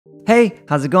Hey,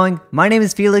 how's it going? My name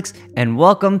is Felix and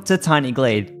welcome to Tiny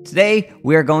Glade. Today,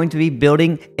 we are going to be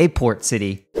building a port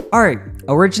city. Alright,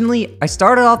 originally, I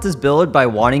started off this build by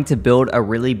wanting to build a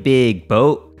really big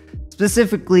boat,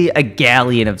 specifically a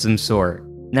galleon of some sort.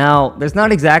 Now, there's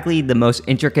not exactly the most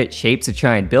intricate shapes to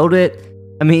try and build it.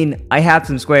 I mean, I have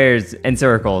some squares and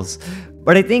circles,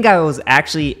 but I think I was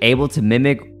actually able to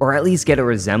mimic or at least get a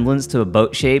resemblance to a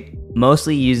boat shape,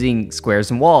 mostly using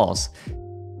squares and walls.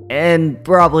 And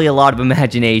probably a lot of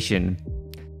imagination.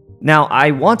 Now,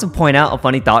 I want to point out a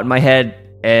funny thought in my head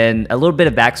and a little bit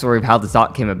of backstory of how the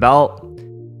thought came about.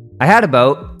 I had a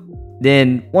boat,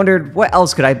 then wondered what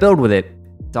else could I build with it.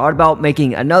 Thought about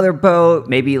making another boat,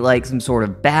 maybe like some sort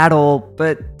of battle,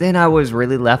 but then I was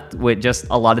really left with just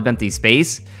a lot of empty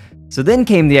space. So then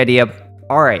came the idea,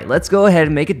 alright, let's go ahead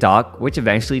and make a dock, which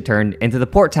eventually turned into the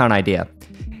port town idea.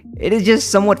 It is just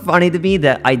somewhat funny to me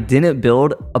that I didn't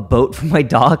build a boat for my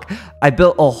dock. I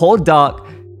built a whole dock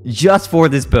just for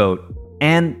this boat.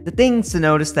 And the things to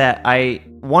notice that I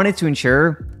wanted to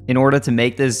ensure in order to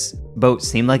make this boat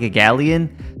seem like a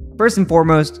galleon, first and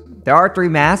foremost, there are 3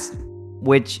 masts,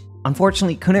 which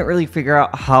unfortunately couldn't really figure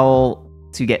out how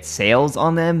to get sails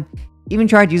on them. Even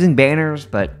tried using banners,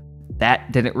 but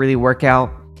that didn't really work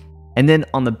out. And then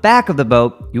on the back of the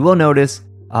boat, you will notice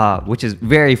which is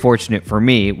very fortunate for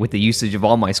me with the usage of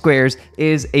all my squares,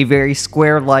 is a very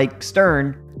square-like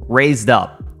stern raised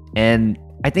up. And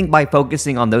I think by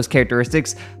focusing on those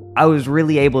characteristics, I was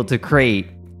really able to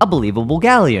create a believable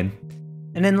galleon.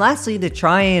 And then lastly, to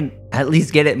try and at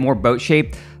least get it more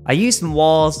boat-shaped, I used some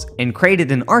walls and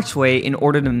created an archway in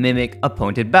order to mimic a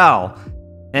pointed bow.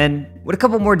 And with a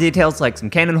couple more details like some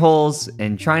cannon holes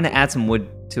and trying to add some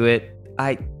wood to it,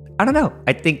 I don't know,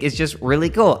 I think it's just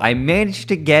really cool. I managed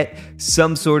to get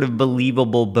some sort of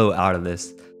believable boat out of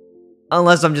this.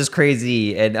 Unless I'm just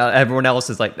crazy and everyone else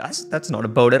is like, that's not a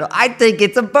boat at all. I think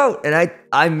it's a boat and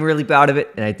I'm really proud of it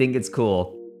and I think it's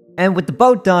cool. And with the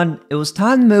boat done, it was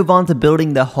time to move on to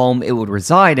building the home it would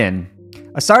reside in.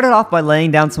 I started off by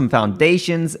laying down some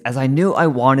foundations as I knew I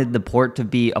wanted the port to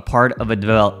be a part of a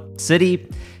developed city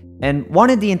and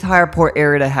wanted the entire port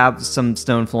area to have some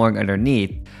stone flooring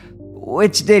underneath,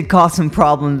 which did cause some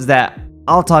problems that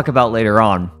I'll talk about later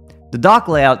on. The dock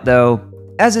layout though,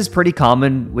 as is pretty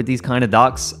common with these kind of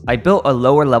docks, I built a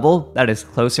lower level that is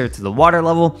closer to the water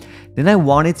level. Then I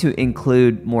wanted to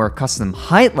include more custom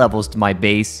height levels to my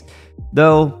base,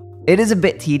 though it is a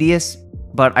bit tedious,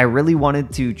 but I really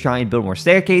wanted to try and build more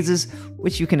staircases,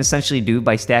 which you can essentially do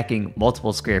by stacking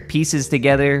multiple square pieces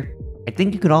together. I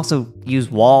think you could also use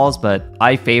walls, but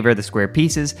I favor the square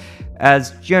pieces,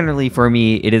 as generally for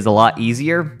me, it is a lot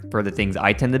easier for the things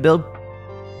I tend to build.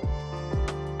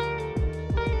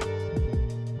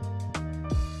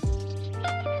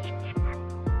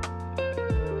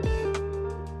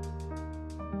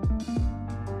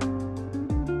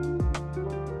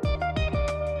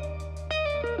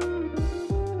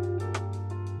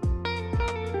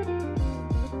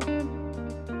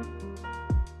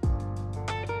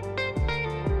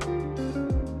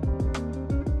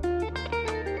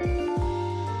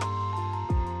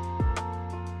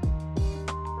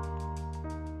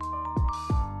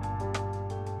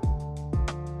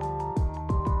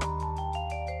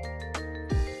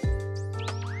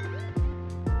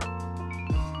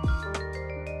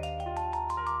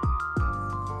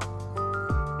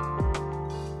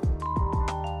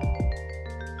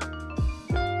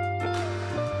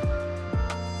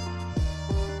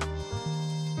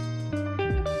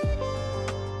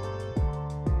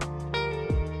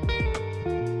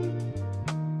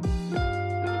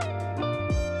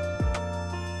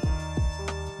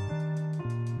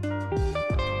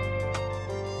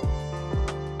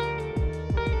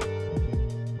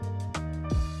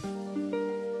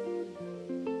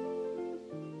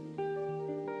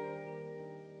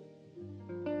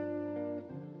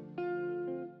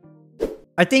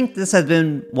 I think this has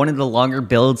been one of the longer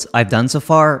builds I've done so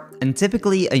far, and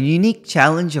typically a unique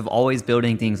challenge of always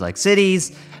building things like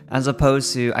cities, as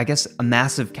opposed to, I guess, a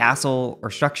massive castle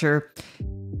or structure,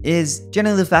 is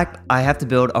generally the fact I have to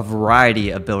build a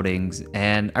variety of buildings,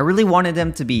 and I really wanted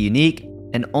them to be unique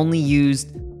and only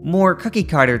used more cookie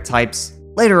cutter types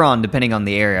later on depending on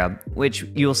the area, which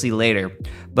you'll see later.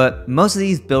 But most of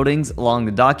these buildings along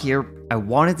the dock here, I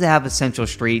wanted to have a central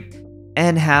street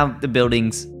and have the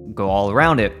buildings go all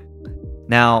around it.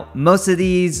 Now, most of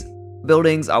these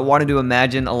buildings I wanted to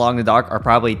imagine along the dock are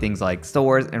probably things like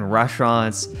stores and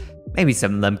restaurants. Maybe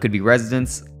some of them could be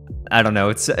residents. I don't know,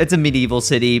 it's a medieval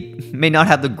city, may not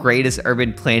have the greatest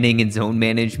urban planning and zone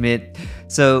management,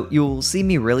 so you'll see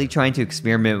me really trying to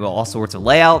experiment with all sorts of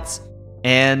layouts.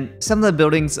 And some of the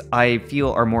buildings I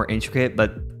feel are more intricate,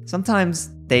 but sometimes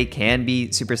they can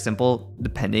be super simple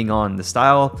depending on the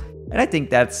style. And I think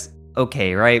that's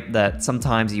okay, right? That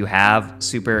sometimes you have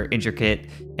super intricate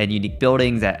and unique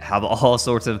buildings that have all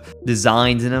sorts of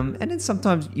designs in them. And then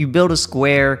sometimes you build a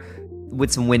square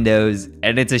with some windows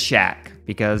and it's a shack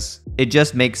because it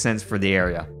just makes sense for the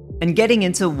area. And getting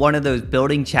into one of those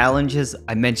building challenges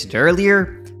I mentioned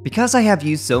earlier, because I have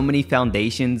used so many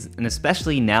foundations, and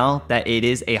especially now that it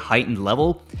is a heightened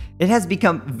level, it has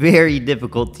become very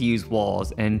difficult to use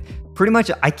walls, and pretty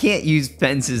much I can't use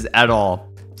fences at all.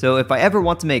 So if I ever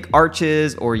want to make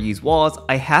arches or use walls,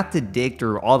 I have to dig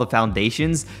through all the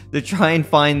foundations to try and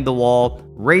find the wall,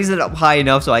 raise it up high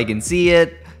enough so I can see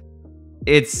it.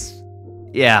 It's,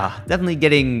 yeah, definitely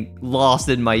getting lost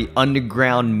in my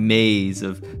underground maze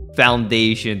of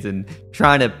foundations and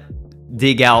trying to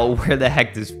dig out where the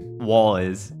heck this wall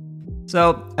is.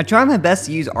 So I try my best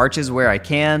to use arches where I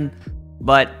can,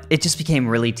 but it just became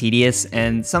really tedious,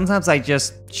 and sometimes I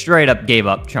just straight up gave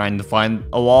up trying to find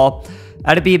a wall.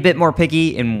 I had to be a bit more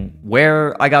picky in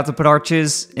where I got to put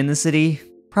arches in the city.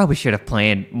 Probably should have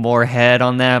planned more ahead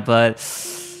on that, but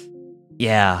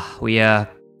yeah, we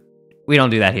don't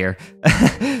do that here.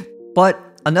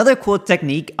 But another cool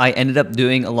technique I ended up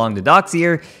doing along the docks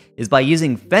here is by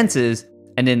using fences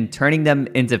and then turning them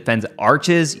into fence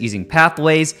arches using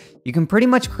pathways. You can pretty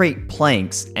much create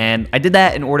planks, and I did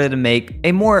that in order to make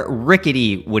a more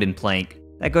rickety wooden plank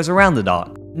that goes around the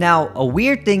dock. Now, a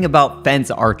weird thing about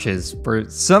fence arches, for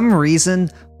some reason,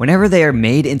 whenever they are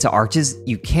made into arches,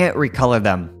 you can't recolor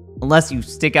them, unless you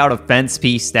stick out a fence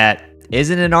piece that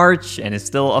isn't an arch and is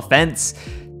still a fence,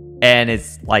 and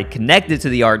it's like connected to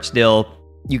the arch still.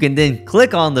 You can then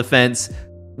click on the fence,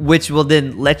 which will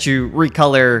then let you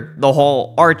recolor the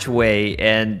whole archway,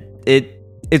 and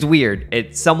it's weird.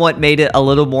 It somewhat made it a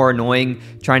little more annoying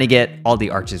trying to get all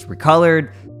the arches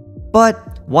recolored,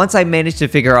 but once I managed to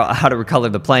figure out how to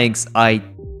recolor the planks, I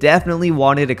definitely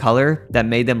wanted a color that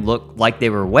made them look like they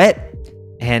were wet,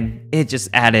 and it just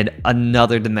added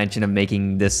another dimension of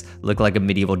making this look like a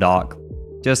medieval dock.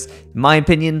 Just, in my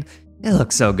opinion, it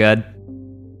looks so good.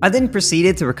 I then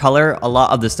proceeded to recolor a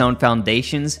lot of the stone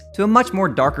foundations to a much more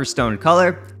darker stone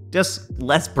color, just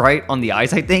less bright on the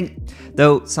eyes I think,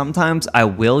 though sometimes I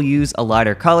will use a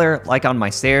lighter color like on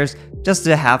my stairs just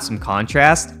to have some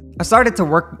contrast. I started to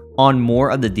work on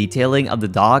more of the detailing of the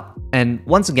dock and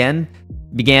once again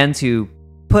began to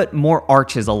put more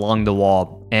arches along the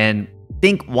wall, and I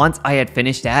think once I had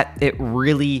finished that, it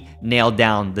really nailed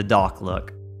down the dock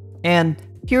look. And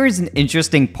here is an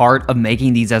interesting part of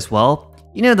making these as well.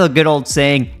 You know the good old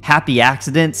saying, happy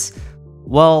accidents?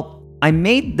 Well, I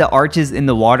made the arches in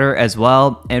the water as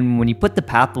well, and when you put the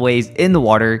pathways in the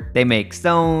water, they make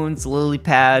stones, lily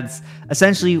pads,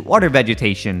 essentially water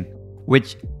vegetation,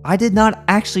 which I did not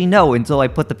actually know until I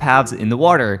put the paths in the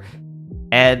water.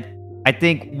 And I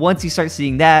think once you start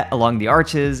seeing that along the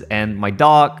arches and my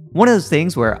dock, one of those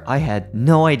things where I had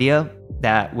no idea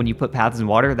that when you put paths in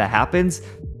water that happens,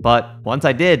 but once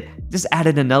I did, just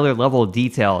added another level of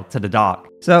detail to the dock.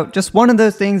 So just one of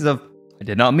those things of, I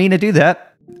did not mean to do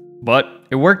that, but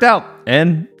it worked out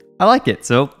and I like it,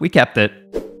 so we kept it.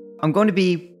 I'm going to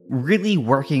be really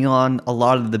working on a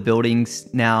lot of the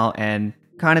buildings now, and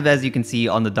kind of as you can see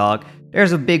on the dock,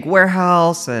 there's a big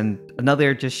warehouse and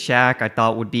another just shack I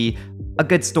thought would be a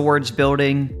good storage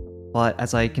building. But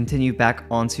as I continue back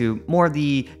onto more of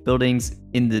the buildings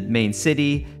in the main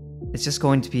city, it's just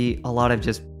going to be a lot of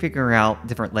just figuring out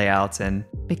different layouts and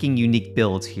making unique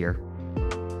builds here.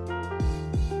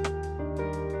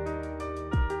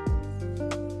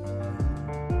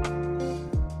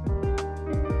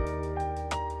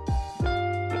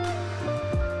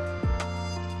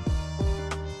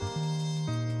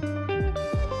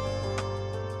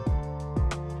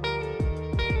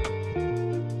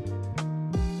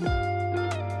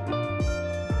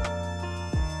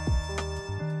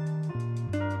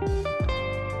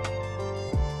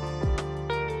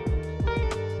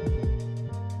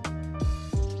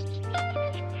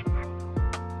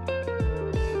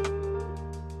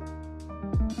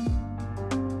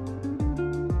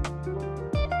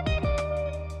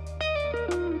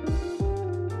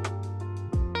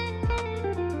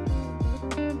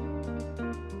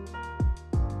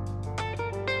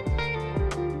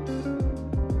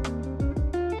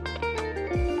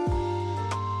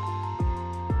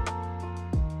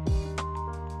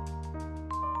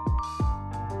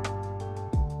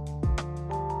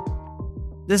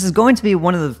 This is going to be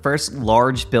one of the first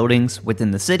large buildings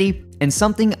within the city, and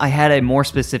something I had a more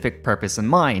specific purpose in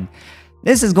mind.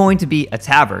 This is going to be a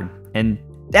tavern, and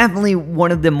definitely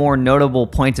one of the more notable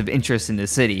points of interest in the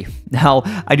city. Now,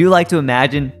 I do like to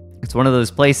imagine it's one of those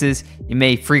places you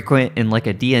may frequent in like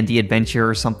a D&D adventure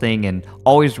or something, and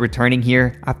always returning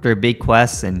here after a big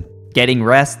quest and getting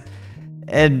rest.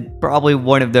 And probably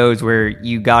one of those where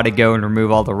you gotta go and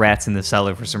remove all the rats in the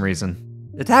cellar for some reason.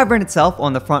 The tavern itself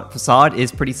on the front facade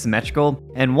is pretty symmetrical,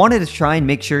 and wanted to try and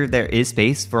make sure there is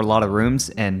space for a lot of rooms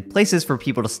and places for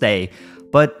people to stay,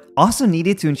 but also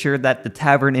needed to ensure that the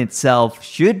tavern itself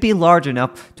should be large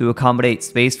enough to accommodate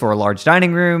space for a large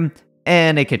dining room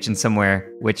and a kitchen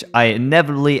somewhere, which I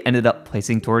inevitably ended up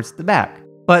placing towards the back.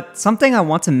 But something I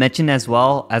want to mention as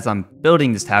well as I'm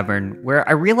building this tavern, where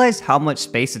I realized how much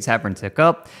space the tavern took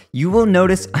up, you will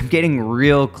notice I'm getting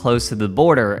real close to the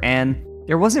border, and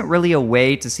there wasn't really a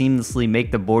way to seamlessly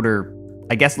make the border,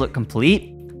 I guess, look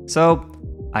complete. So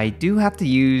I do have to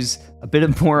use a bit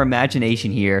of more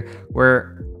imagination here,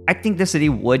 where I think the city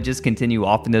would just continue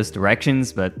off in those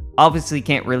directions, but obviously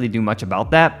can't really do much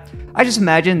about that. I just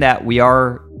imagine that we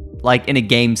are like in a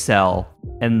game cell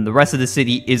and the rest of the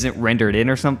city isn't rendered in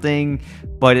or something,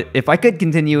 but if I could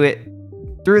continue it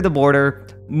through the border,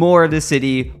 more of the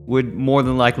city would more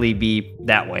than likely be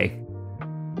that way.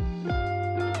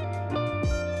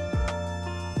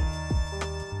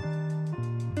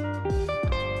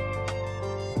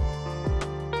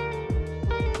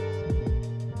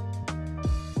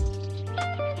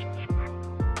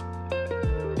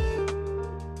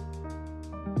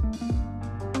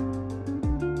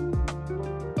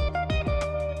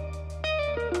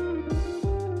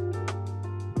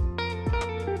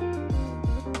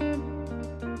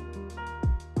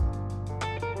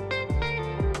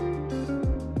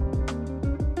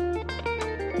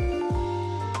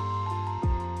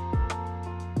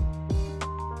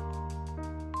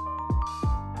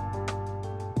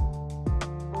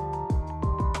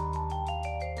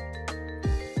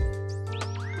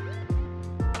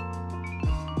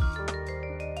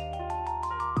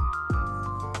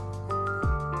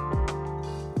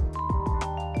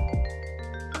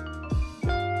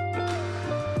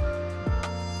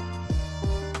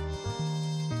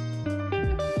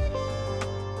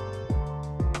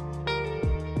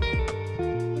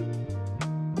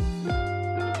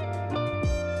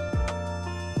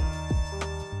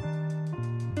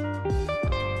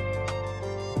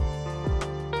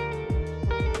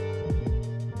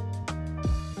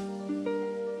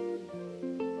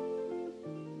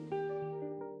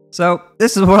 So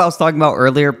this is what I was talking about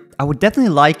earlier. I would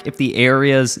definitely like if the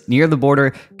areas near the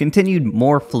border continued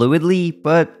more fluidly,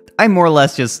 but I more or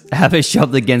less just have it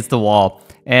shoved against the wall.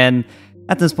 And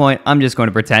at this point, I'm just going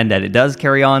to pretend that it does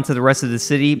carry on to the rest of the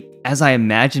city as I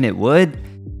imagine it would.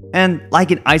 And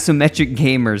like an isometric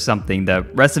game or something, the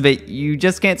rest of it you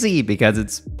just can't see because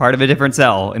it's part of a different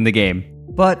cell in the game.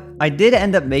 But I did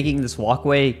end up making this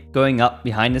walkway going up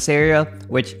behind this area,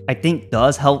 which I think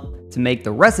does help to make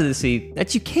the rest of the city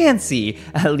that you can see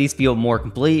at least feel more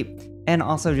complete, and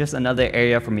also just another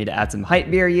area for me to add some height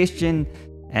variation.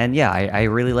 And yeah, I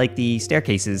really like the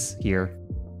staircases here.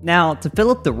 Now, to fill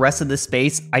up the rest of the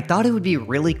space, I thought it would be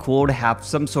really cool to have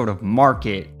some sort of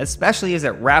market, especially as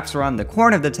it wraps around the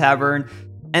corner of the tavern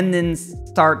and then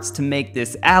starts to make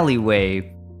this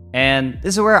alleyway. And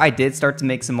this is where I did start to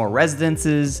make some more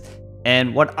residences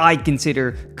and what I'd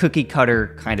consider cookie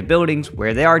cutter kind of buildings,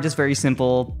 where they are just very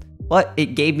simple, but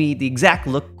it gave me the exact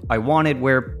look I wanted,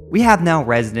 where we have now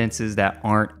residences that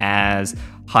aren't as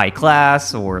high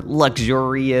class or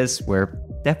luxurious, where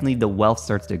definitely the wealth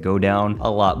starts to go down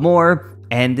a lot more,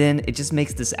 and then it just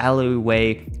makes this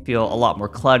alleyway feel a lot more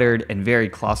cluttered and very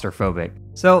claustrophobic.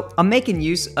 So I'm making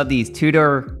use of these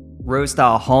Tudor row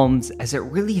style homes, as it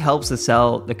really helps to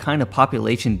sell the kind of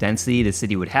population density the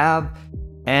city would have,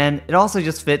 and it also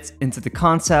just fits into the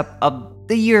concept of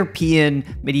the European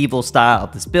medieval style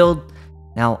of this build.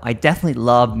 Now, I definitely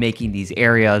love making these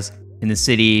areas in the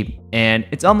city, and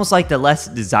it's almost like the less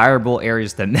desirable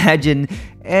areas to imagine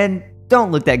and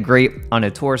don't look that great on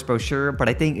a tourist brochure, but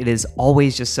I think it is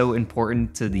always just so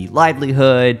important to the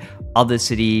livelihood of the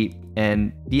city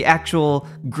and the actual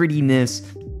grittiness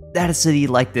that a city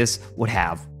like this would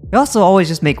have. They also always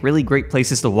just make really great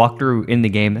places to walk through in the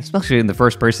game, especially in the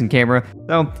first-person camera,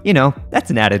 so, you know, that's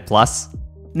an added plus.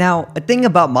 Now, a thing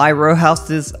about my row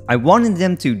houses, I wanted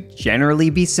them to generally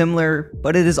be similar,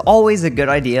 but it is always a good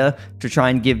idea to try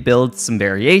and give builds some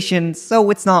variation, so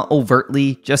it's not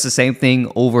overtly just the same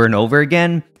thing over and over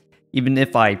again, even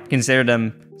if I consider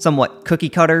them somewhat cookie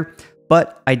cutter.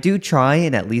 But I do try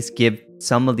and at least give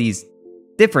some of these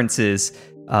differences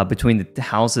between the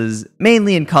houses,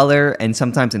 mainly in color and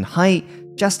sometimes in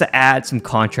height, just to add some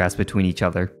contrast between each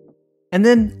other. And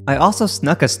then I also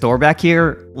snuck a store back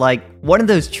here, like one of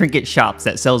those trinket shops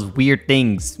that sells weird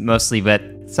things mostly, but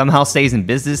somehow stays in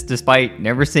business despite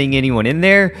never seeing anyone in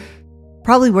there.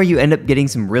 Probably where you end up getting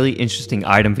some really interesting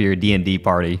item for your D&D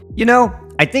party. You know,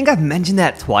 I think I've mentioned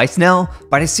that twice now,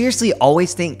 but I seriously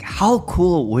always think how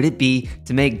cool would it be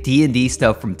to make D&D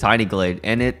stuff from Tiny Glade,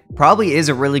 and it probably is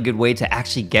a really good way to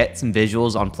actually get some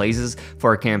visuals on places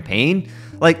for a campaign.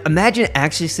 Like, imagine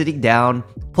actually sitting down,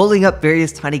 pulling up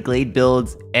various Tiny Glade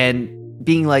builds, and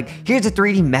being like, here's a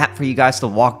 3D map for you guys to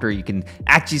walk through. You can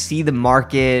actually see the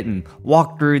market and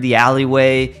walk through the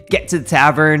alleyway, get to the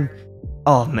tavern.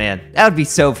 Oh man, that would be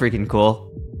so freaking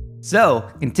cool. So,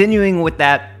 continuing with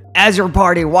that, as your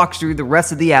party walks through the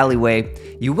rest of the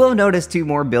alleyway, you will notice 2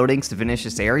 more buildings to finish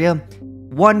this area.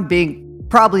 One being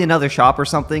probably another shop or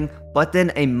something, but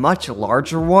then a much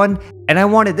larger one, and I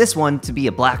wanted this one to be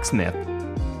a blacksmith.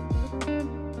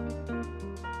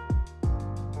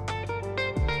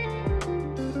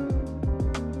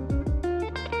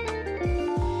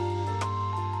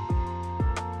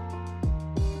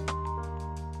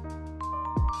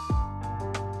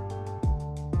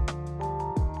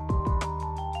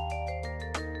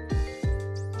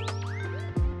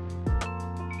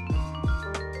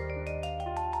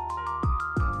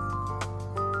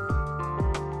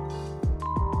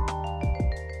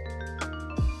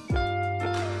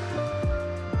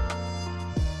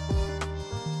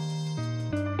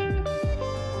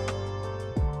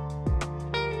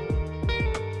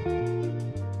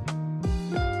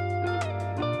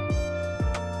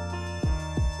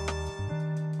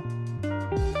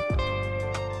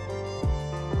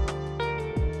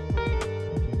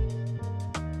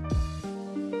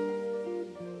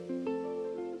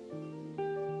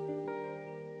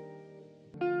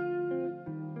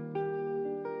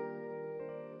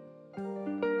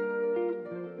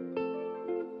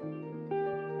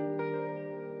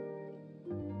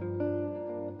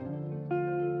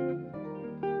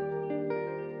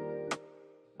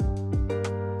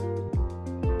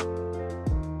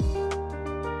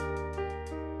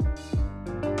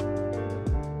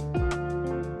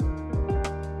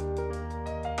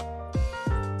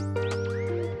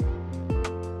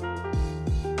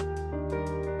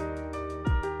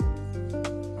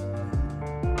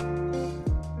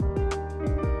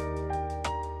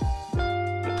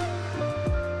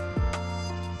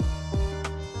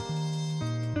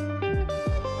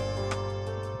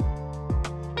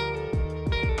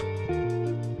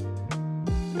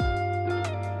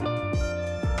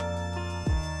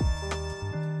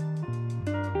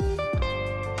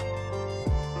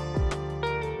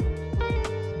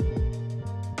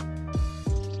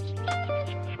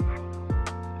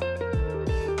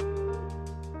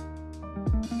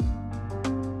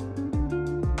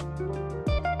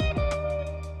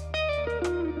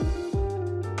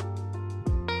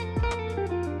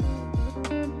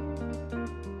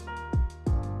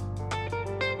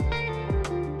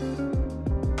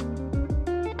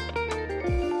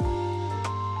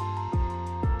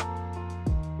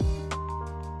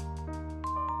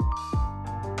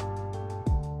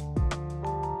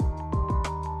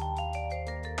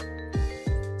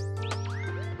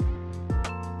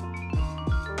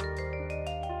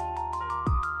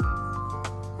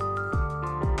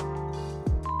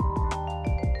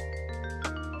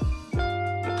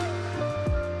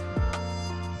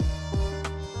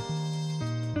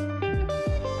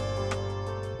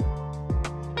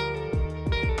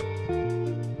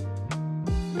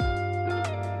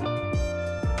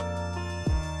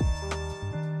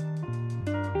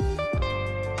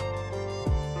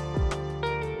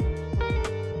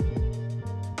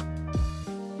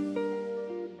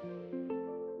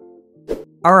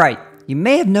 Alright, you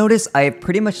may have noticed I have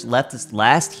pretty much left this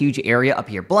last huge area up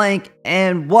here blank,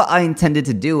 and what I intended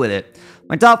to do with it.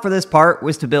 My thought for this part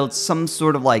was to build some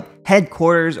sort of like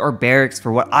headquarters or barracks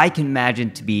for what I can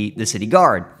imagine to be the city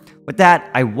guard. With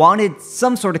that, I wanted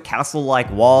some sort of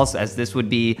castle-like walls, as this would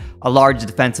be a large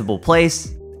defensible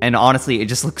place, and honestly it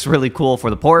just looks really cool for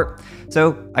the port.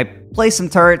 So I placed some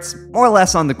turrets more or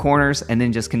less on the corners and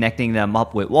then just connecting them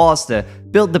up with walls to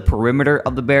build the perimeter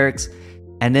of the barracks.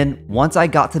 And then once I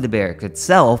got to the barracks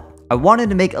itself, I wanted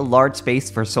to make a large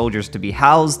space for soldiers to be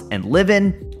housed and live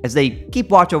in as they keep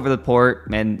watch over the port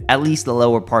and at least the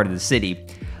lower part of the city.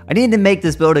 I needed to make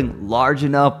this building large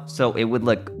enough so it would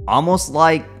look almost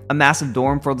like a massive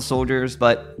dorm for the soldiers,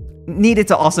 but needed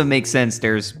to also make sense.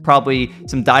 There's probably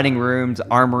some dining rooms,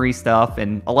 armory stuff,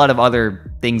 and a lot of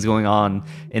other things going on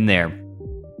in there.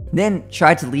 Then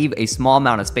tried to leave a small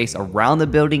amount of space around the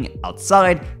building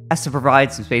outside as to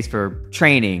provide some space for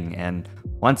training. And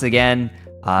once again,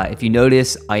 If you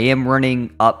notice, I am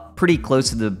running up pretty close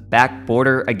to the back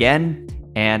border again,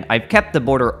 and I've kept the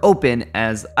border open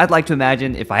as I'd like to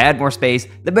imagine if I had more space,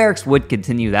 the barracks would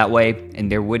continue that way,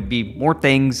 and there would be more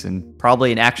things and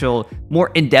probably an actual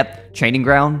more in-depth training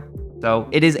ground. So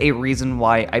it is a reason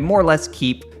why I more or less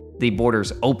keep the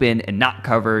borders open and not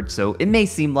covered, so it may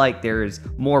seem like there is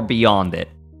more beyond it.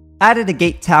 Added a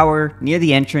gate tower near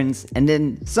the entrance, and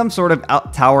then some sort of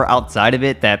tower outside of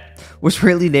it that was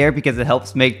really there because it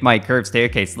helps make my curved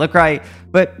staircase look right,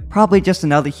 but probably just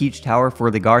another huge tower for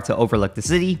the guard to overlook the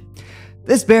city.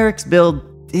 This barracks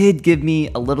build did give me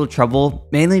a little trouble,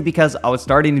 mainly because I was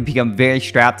starting to become very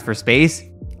strapped for space,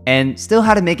 and still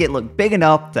had to make it look big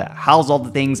enough to house all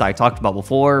the things I talked about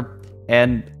before,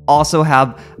 and also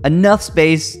have enough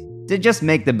space to just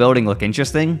make the building look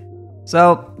interesting.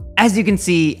 So, as you can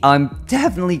see, I'm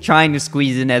definitely trying to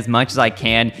squeeze in as much as I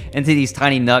can into these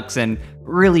tiny nooks and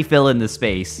really fill in the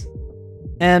space.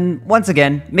 And once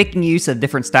again, making use of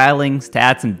different stylings to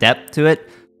add some depth to it.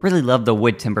 Really love the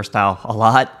wood timber style a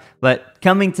lot, but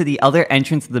coming to the other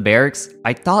entrance of the barracks,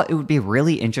 I thought it would be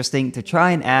really interesting to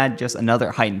try and add just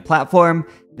another heightened platform.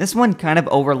 This one kind of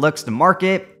overlooks the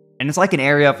market, and it's like an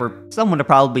area for someone to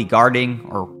probably be guarding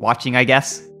or watching, I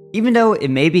guess. Even though it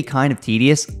may be kind of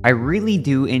tedious, I really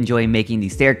do enjoy making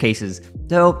these staircases,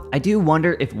 though I do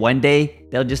wonder if one day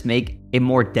they'll just make a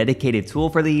more dedicated tool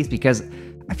for these, because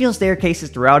I feel staircases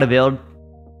throughout a build,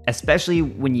 especially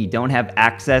when you don't have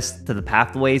access to the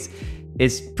pathways,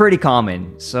 is pretty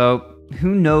common. So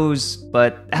who knows,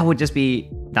 but that would just be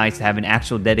nice to have an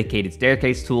actual dedicated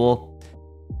staircase tool.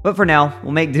 But for now,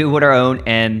 we'll make do with our own,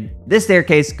 and this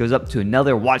staircase goes up to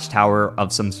another watchtower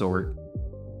of some sort.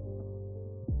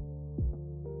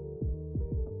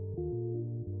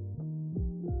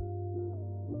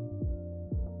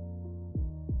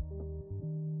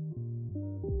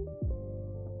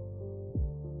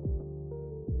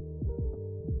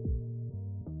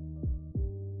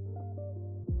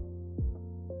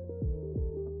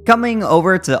 Coming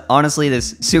over to honestly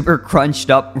this super crunched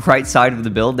up right side of the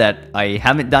build that I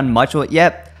haven't done much with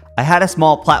yet, I had a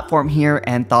small platform here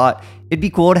and thought it'd be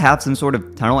cool to have some sort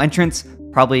of tunnel entrance.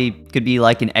 Probably could be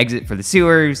like an exit for the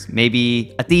sewers,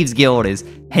 maybe a thieves guild is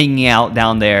hanging out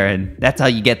down there and that's how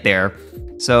you get there.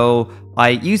 So I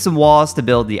used some walls to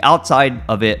build the outside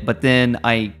of it, but then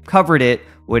I covered it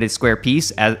with a square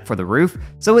piece for the roof,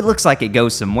 so it looks like it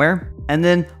goes somewhere. And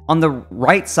then on the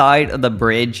right side of the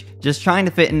bridge, just trying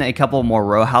to fit in a couple more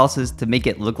row houses to make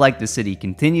it look like the city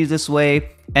continues this way.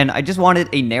 And I just wanted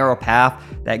a narrow path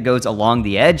that goes along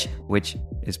the edge, which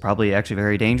is probably actually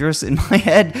very dangerous in my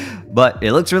head, but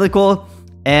it looks really cool.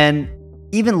 And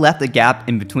even left a gap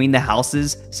in between the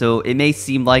houses, so it may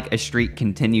seem like a street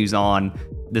continues on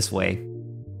this way.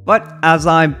 But as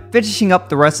I'm finishing up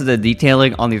the rest of the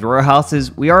detailing on these row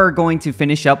houses, we are going to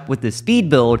finish up with the speed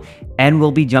build, and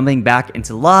we'll be jumping back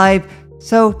into live,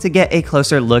 so to get a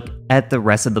closer look at the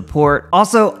rest of the port.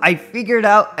 Also, I figured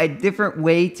out a different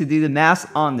way to do the mast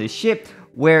on the ship,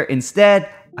 where instead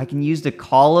I can use the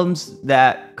columns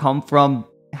that come from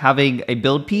having a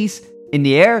build piece in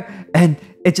the air, and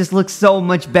it just looks so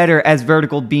much better as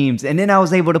vertical beams. And then I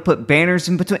was able to put banners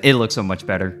in between. It looks so much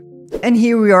better. And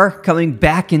here we are coming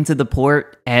back into the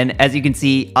port, and as you can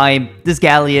see, this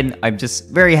galleon I'm just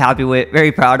very happy with,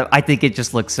 very proud of. I think it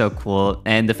just looks so cool,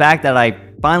 and the fact that I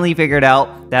finally figured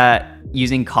out that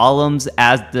using columns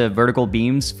as the vertical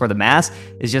beams for the mast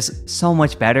is just so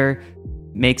much better,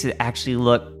 makes it actually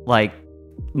look like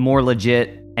more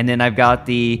legit. And then I've got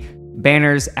the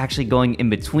banners actually going in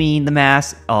between the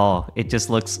mast. Oh, it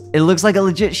looks like a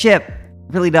legit ship,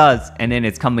 it really does. And then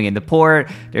it's coming into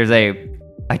port.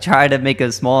 I tried to make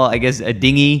a small, I guess, a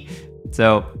dinghy,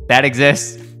 so that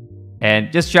exists,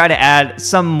 and just try to add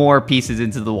some more pieces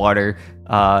into the water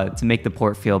to make the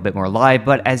port feel a bit more alive.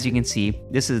 But as you can see,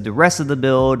 this is the rest of the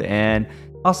build, and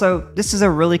also this is a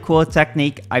really cool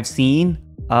technique I've seen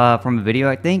from a video,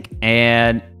 I think,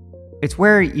 and it's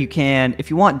where you can, if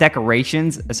you want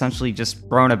decorations essentially just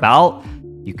thrown about,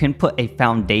 you can put a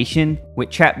foundation with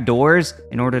trap doors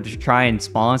in order to try and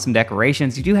spawn some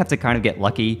decorations. You do have to kind of get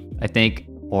lucky, I think,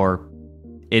 or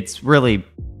it's really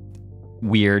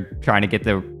weird trying to get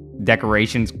the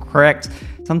decorations correct.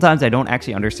 Sometimes I don't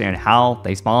actually understand how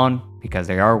they spawn because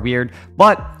they are weird,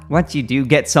 but once you do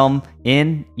get some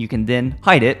in, you can then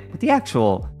hide it with the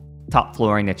actual top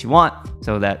flooring that you want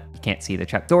so that you can't see the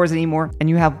trapdoors anymore and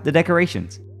you have the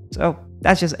decorations. So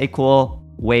that's just a cool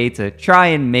way to try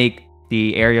and make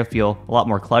the area feel a lot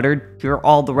more cluttered for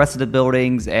all the rest of the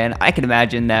buildings. And I can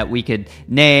imagine that we could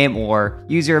name or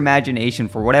use your imagination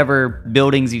for whatever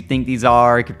buildings you think these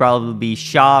are. It could probably be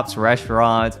shops,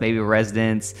 restaurants, maybe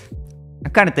residents,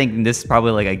 I'm kind of thinking this is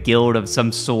probably like a guild of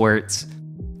some sorts.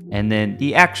 And then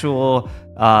the actual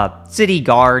city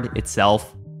guard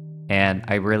itself. And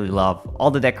I really love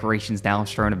all the decorations now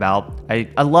strewn about.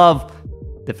 I love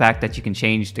the fact that you can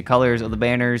change the colors of the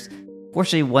banners.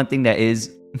 Fortunately, one thing that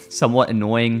is somewhat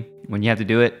annoying when you have to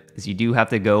do it is you do have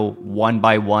to go one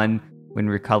by one when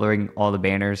recoloring all the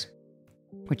banners,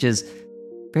 which is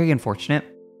very unfortunate.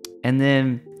 And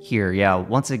then here, yeah,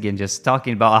 once again, just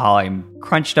talking about how I'm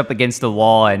crunched up against the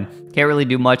wall and can't really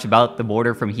do much about the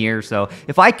border from here. So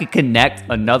if I could connect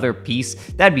another piece,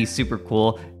 that'd be super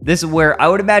cool. This is where I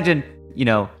would imagine, you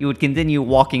know, you would continue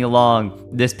walking along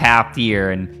this path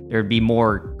here and there'd be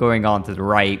more going on to the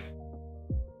right.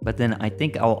 But then I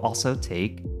think I'll also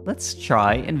take, let's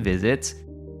try and visit,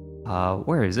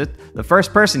 where is it? The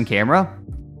first person camera.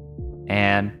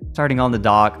 And starting on the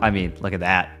dock, I mean, look at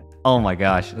that. Oh my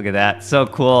gosh, look at that. So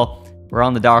cool. We're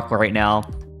on the dock right now.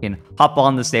 You can hop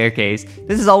on the staircase.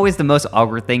 This is always the most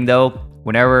awkward thing though.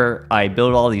 Whenever I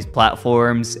build all these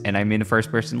platforms and I'm in the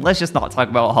first person, let's just not talk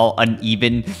about how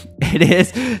uneven it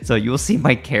is. So you will see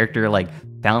my character like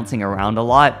bouncing around a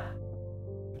lot.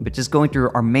 But just going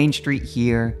through our main street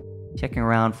here, checking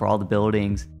around for all the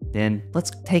buildings. Then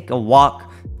let's take a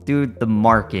walk through the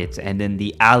market, and then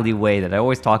the alleyway that I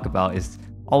always talk about is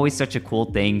always such a cool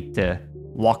thing to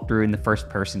walk through in the first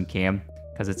person cam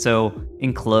because it's so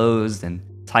enclosed and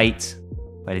tight,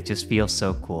 but it just feels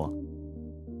so cool.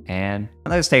 And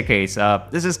another staircase.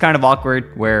 This is kind of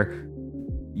awkward where,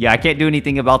 yeah, I can't do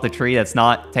anything about the tree that's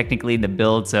not technically in the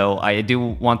build, so I do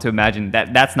want to imagine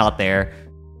that that's not there.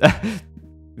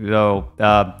 So,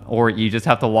 or you just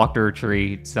have to walk through a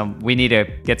tree. We need to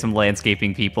get some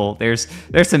landscaping people. There's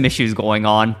some issues going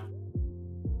on.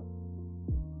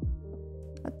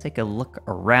 Let's take a look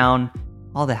around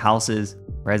all the houses,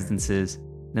 residences,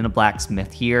 then a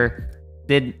blacksmith here.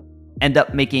 Did end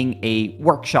up making a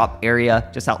workshop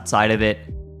area just outside of it.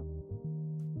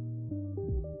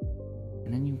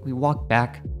 And then we walk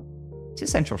back to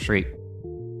Central Street.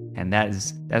 And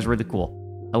that's really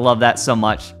cool. I love that so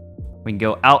much. We can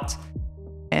go out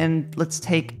and let's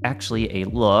take actually a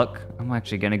look. I'm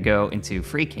actually going to go into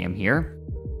free cam here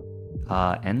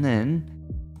and then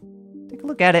take a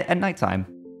look at it at nighttime.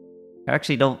 I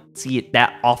actually don't see it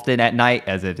that often at night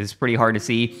as it is pretty hard to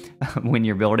see when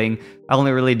you're building. I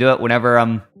only really do it whenever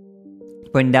I'm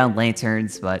putting down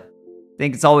lanterns, but I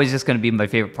think it's always just going to be my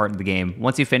favorite part of the game.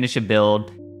 Once you finish a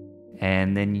build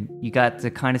and then you got to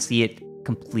kind of see it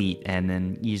complete and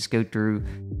then you just go through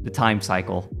the time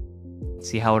cycle.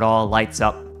 See how it all lights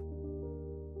up.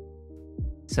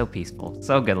 So peaceful,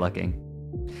 so good looking.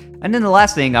 And then the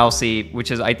last thing I'll see,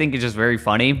 which is I think is just very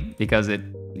funny because it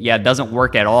doesn't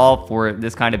work at all for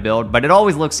this kind of build, but it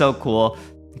always looks so cool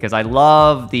because I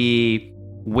love the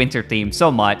winter theme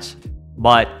so much.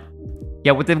 But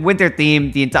yeah, with the winter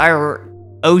theme, the entire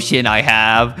ocean I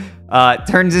have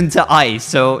turns into ice.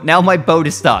 So now my boat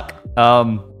is stuck.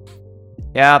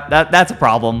 Yeah, that's a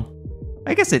problem.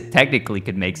 I guess it technically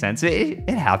could make sense. It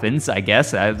happens, I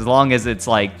guess, as long as it's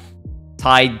like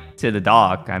tied to the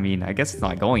dock. I mean, I guess it's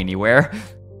not going anywhere.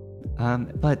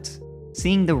 But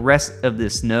seeing the rest of the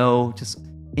snow just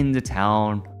in the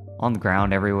town, on the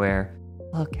ground everywhere,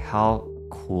 look how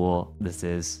cool this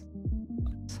is.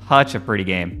 Such a pretty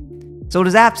game. So it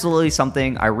is absolutely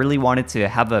something I really wanted to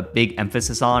have a big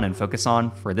emphasis on and focus on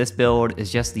for this build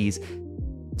is just these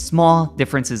small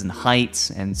differences in heights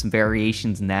and some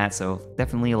variations in that. So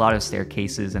definitely a lot of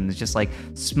staircases and it's just like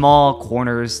small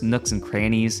corners, nooks and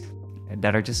crannies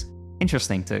that are just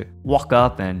interesting to walk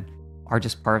up and are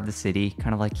just part of the city,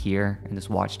 kind of like here in this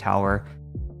watchtower.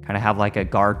 Kind of have like a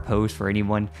guard post for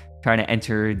anyone trying to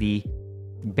enter the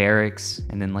barracks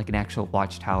and then like an actual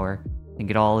watchtower. I think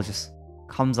it all just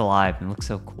comes alive and looks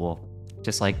so cool.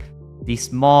 Just like these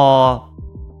small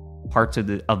parts of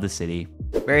the city.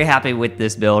 Very happy with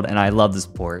this build and I love this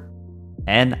port.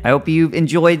 And I hope you've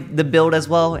enjoyed the build as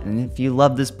well. And if you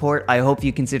love this port, I hope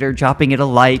you consider dropping it a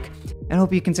like and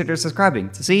hope you consider subscribing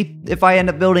to see if I end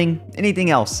up building anything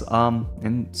else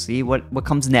and see what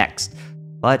comes next.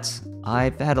 But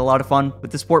I've had a lot of fun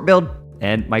with this port build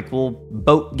and my cool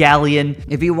boat galleon.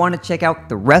 If you want to check out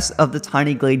the rest of the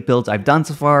Tiny Glade builds I've done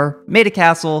so far, made a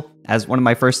castle as one of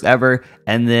my first ever,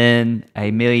 and then I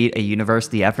made a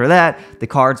university after that. The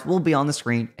cards will be on the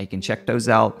screen, and you can check those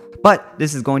out. But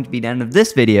this is going to be the end of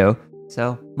this video.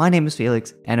 So my name is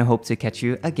Felix, and I hope to catch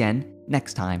you again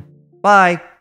next time. Bye!